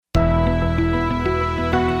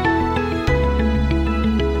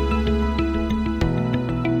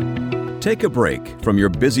Take a break from your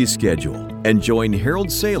busy schedule and join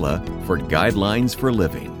Harold Sala for Guidelines for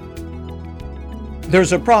Living.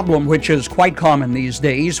 There's a problem which is quite common these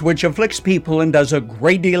days, which afflicts people and does a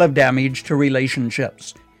great deal of damage to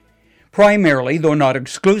relationships. Primarily, though not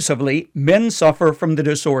exclusively, men suffer from the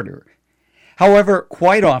disorder. However,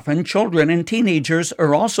 quite often, children and teenagers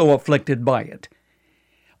are also afflicted by it.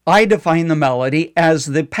 I define the malady as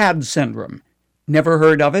the PADD syndrome. Never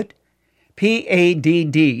heard of it?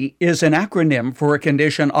 PADD is an acronym for a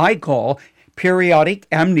condition I call periodic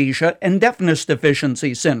amnesia and deafness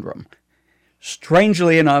deficiency syndrome.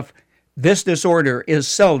 Strangely enough, this disorder is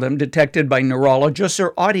seldom detected by neurologists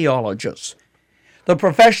or audiologists. The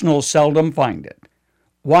professionals seldom find it.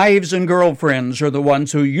 Wives and girlfriends are the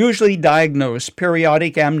ones who usually diagnose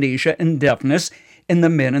periodic amnesia and deafness in the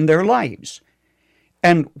men in their lives.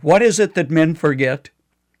 And what is it that men forget?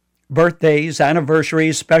 Birthdays,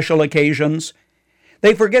 anniversaries, special occasions.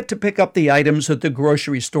 They forget to pick up the items at the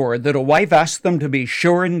grocery store that a wife asks them to be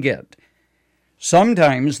sure and get.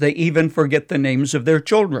 Sometimes they even forget the names of their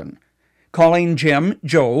children, calling Jim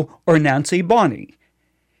Joe or Nancy Bonnie.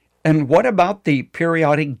 And what about the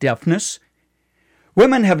periodic deafness?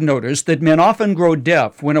 Women have noticed that men often grow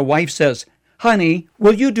deaf when a wife says, "Honey,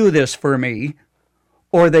 will you do this for me?"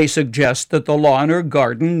 Or they suggest that the lawn or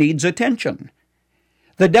garden needs attention.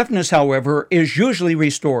 The deafness, however, is usually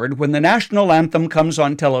restored when the national anthem comes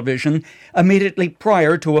on television immediately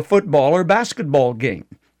prior to a football or basketball game.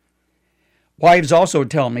 Wives also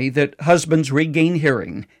tell me that husbands regain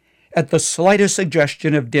hearing at the slightest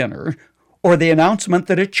suggestion of dinner or the announcement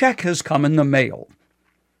that a check has come in the mail.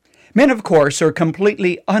 Men, of course, are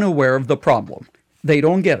completely unaware of the problem. They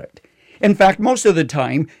don't get it. In fact, most of the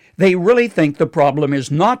time, they really think the problem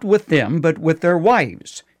is not with them, but with their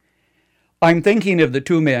wives. I'm thinking of the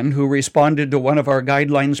two men who responded to one of our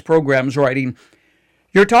Guidelines programs writing,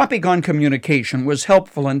 "Your topic on communication was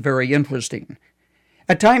helpful and very interesting.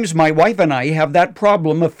 At times, my wife and I have that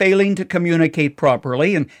problem of failing to communicate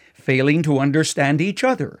properly and failing to understand each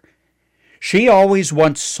other. She always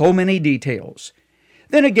wants so many details.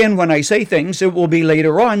 Then again, when I say things, it will be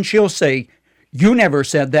later on she'll say, 'You never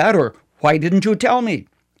said that,' or 'Why didn't you tell me?'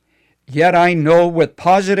 Yet I know with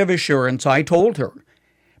positive assurance I told her.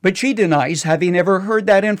 But she denies having ever heard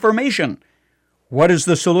that information. What is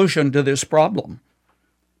the solution to this problem?"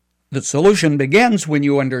 The solution begins when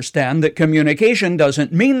you understand that communication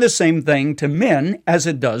doesn't mean the same thing to men as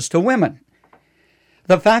it does to women.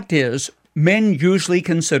 The fact is, men usually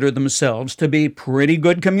consider themselves to be pretty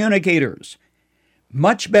good communicators,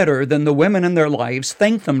 much better than the women in their lives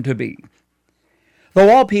think them to be. Though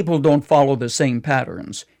all people don't follow the same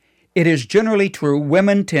patterns, it is generally true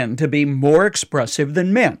women tend to be more expressive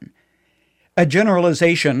than men. A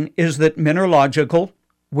generalization is that men are logical,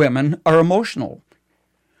 women are emotional.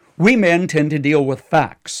 We men tend to deal with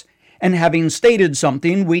facts, and having stated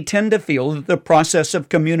something, we tend to feel that the process of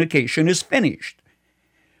communication is finished.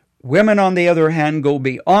 Women, on the other hand, go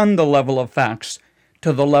beyond the level of facts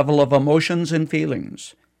to the level of emotions and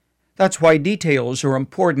feelings. That's why details are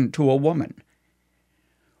important to a woman.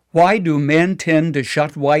 Why do men tend to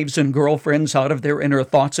shut wives and girlfriends out of their inner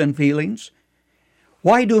thoughts and feelings?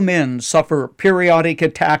 Why do men suffer periodic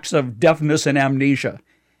attacks of deafness and amnesia?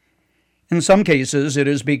 In some cases, it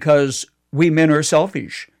is because we men are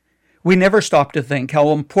selfish. We never stop to think how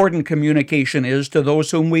important communication is to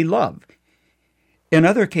those whom we love. In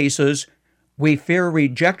other cases, we fear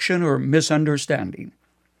rejection or misunderstanding.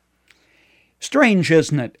 Strange,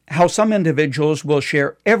 isn't it, how some individuals will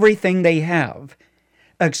share everything they have,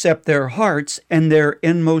 except their hearts and their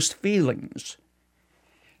inmost feelings.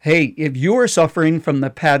 Hey, if you are suffering from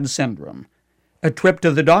the PADD syndrome, a trip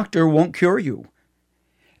to the doctor won't cure you.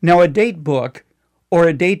 Now, a date book or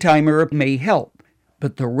a daytimer may help,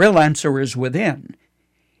 but the real answer is within.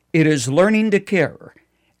 It is learning to care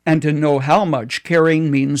and to know how much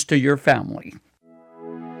caring means to your family.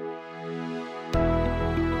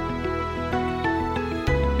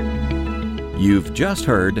 You've just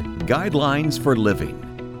heard Guidelines for Living.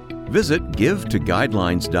 Visit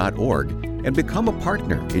givetoguidelines.org and become a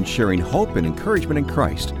partner in sharing hope and encouragement in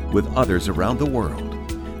Christ with others around the world.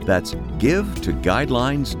 That's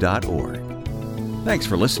givetoguidelines.org. Thanks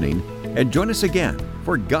for listening, and join us again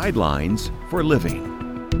for Guidelines for Living.